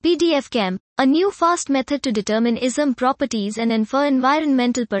PDFchem, a new fast method to determine ISM properties and infer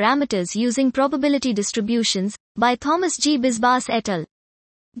environmental parameters using probability distributions, by Thomas G. Bisbas et al.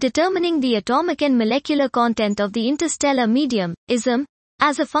 Determining the atomic and molecular content of the interstellar medium, ISM,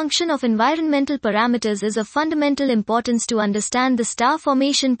 as a function of environmental parameters is of fundamental importance to understand the star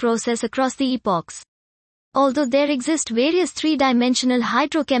formation process across the epochs. Although there exist various three-dimensional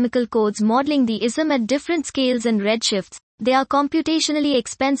hydrochemical codes modeling the ISM at different scales and redshifts, they are computationally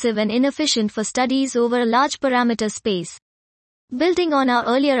expensive and inefficient for studies over a large parameter space. Building on our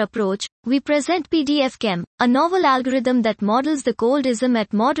earlier approach, we present PDFchem, a novel algorithm that models the cold ISM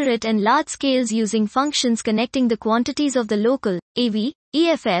at moderate and large scales using functions connecting the quantities of the local, AV,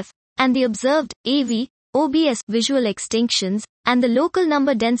 EFF, and the observed, AV, OBS, visual extinctions, and the local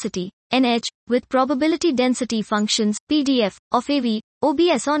number density, NH, with probability density functions, PDF, of AV,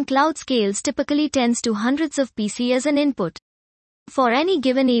 OBS on cloud scales typically tends to hundreds of PC as an input. For any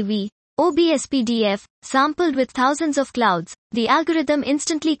given AV, OBS PDF, sampled with thousands of clouds, the algorithm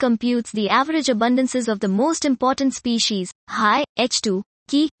instantly computes the average abundances of the most important species, high, H2,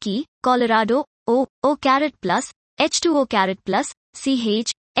 key, Colorado, O plus, H2O plus,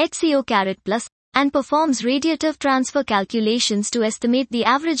 CH, HCO plus, and performs radiative transfer calculations to estimate the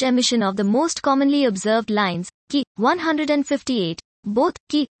average emission of the most commonly observed lines, key 158, both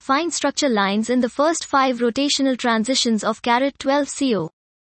key fine structure lines in the first 5 rotational transitions of 12 CO.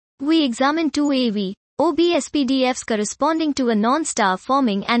 We examine two AV, OBS PDFs corresponding to a non-star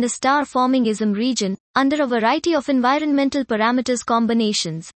forming and a star forming ISM region, under a variety of environmental parameters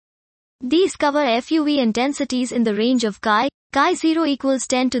combinations. These cover FUV intensities in the range of chi 0 equals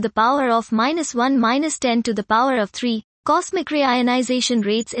 10 to the power of minus 1 minus 10 to the power of 3, cosmic ray ionization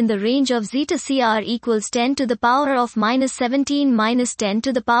rates in the range of zeta CR equals 10 to the power of minus 17 minus 10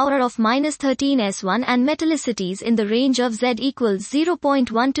 to the power of minus 13 S1 and metallicities in the range of Z equals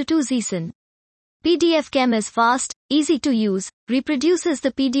 0.1 to 2 Zsen. PDFchem is fast, easy to use, reproduces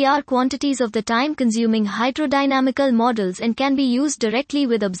the PDR quantities of the time-consuming hydrodynamical models and can be used directly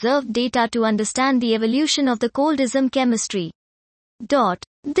with observed data to understand the evolution of the cold ISM chemistry.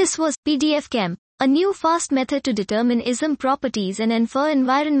 This was PDFchem, a new fast method to determine ISM properties and infer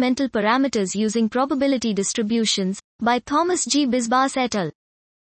environmental parameters using probability distributions, by Thomas G. Bisbas et al.